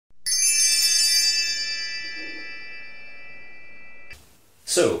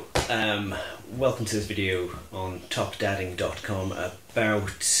So, welcome to this video on topdadding.com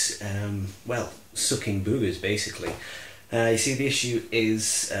about, well, sucking boogers basically. You see, the issue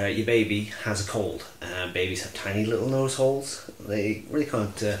is your baby has a cold. Babies have tiny little nose holes. They really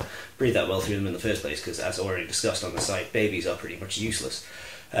can't breathe that well through them in the first place because, as already discussed on the site, babies are pretty much useless.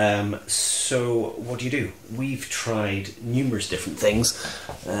 So what do? We've tried numerous different things.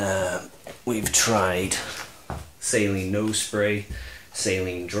 We've tried saline nose spray,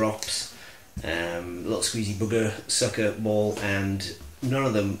 saline drops, little squeezy booger sucker ball, and none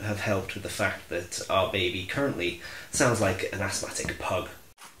of them have helped with the fact that our baby currently sounds like an asthmatic pug.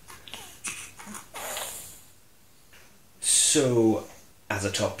 So, as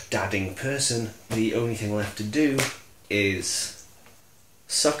a top dadding person, the only thing left to do is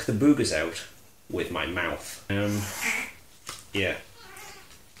suck the boogers out with my mouth. Yeah,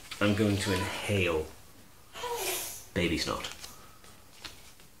 I'm going to inhale baby snot.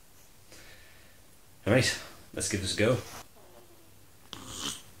 Alright, let's give this a go.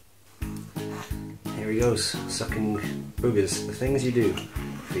 Here he goes, sucking boogers, the things you do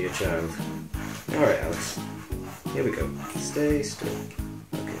for your child. Alright, Alex, here we go. Stay still.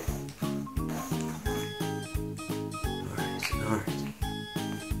 Okay. Alright.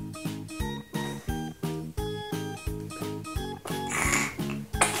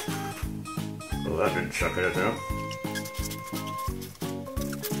 Well, that didn't suck it out.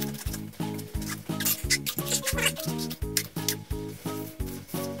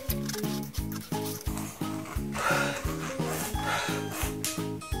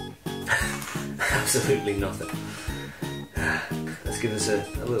 Absolutely nothing. Let's give this a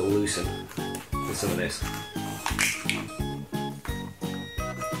little loosen with some of this.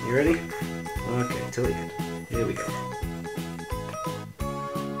 You ready? Okay, till the end. Here we go.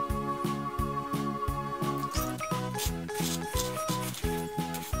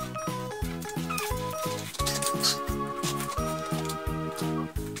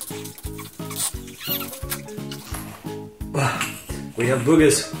 We have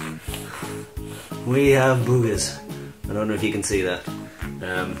boogers. We have boogers. I don't know if you can see that.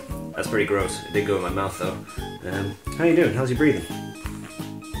 That's pretty gross. It did go in my mouth though. How you doing? How's your breathing?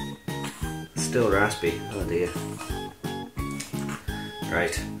 Still raspy. Oh dear.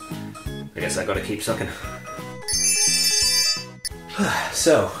 Right. I guess I gotta keep sucking.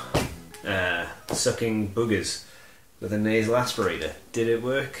 So, sucking boogers with a nasal aspirator. Did it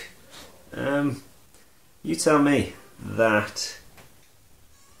work? You tell me. That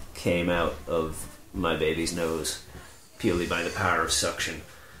came out of my baby's nose purely by the power of suction.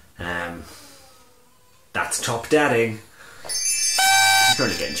 That's top dadding. She's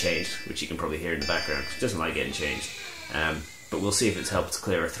currently getting changed, which you can probably hear in the background. She doesn't like getting changed. But we'll see if it's helped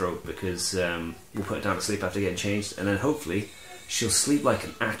clear her throat, because we'll put her down to sleep after getting changed, and then hopefully she'll sleep like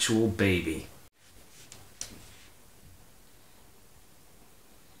an actual baby.